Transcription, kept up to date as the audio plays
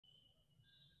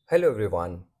Hello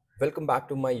everyone, welcome back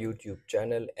to my YouTube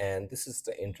channel, and this is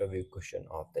the interview question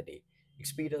of the day.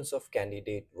 Experience of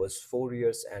candidate was 4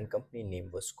 years and company name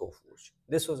was Coforge.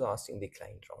 This was asked in the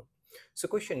client round. So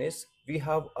question is, we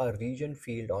have a region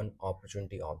field on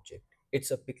opportunity object.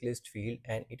 It's a pick list field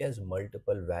and it has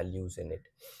multiple values in it.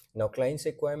 Now client's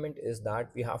requirement is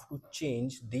that we have to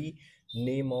change the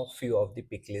name of few of the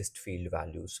pick list field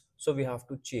values. So we have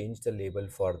to change the label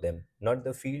for them, not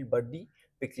the field but the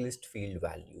picklist field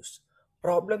values.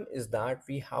 Problem is that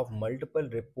we have multiple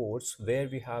reports where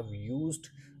we have used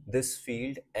this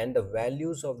field and the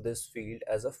values of this field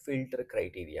as a filter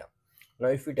criteria. Now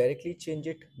if we directly change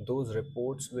it, those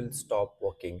reports will stop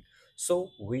working. So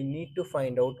we need to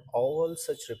find out all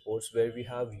such reports where we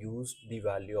have used the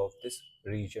value of this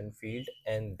region field,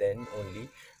 and then only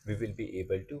we will be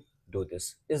able to do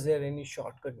this. Is there any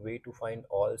shortcut way to find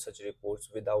all such reports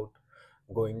without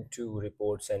going to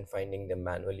reports and finding them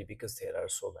manually, because there are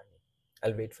so many?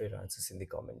 I'll wait for your answers in the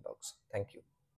comment box. Thank you.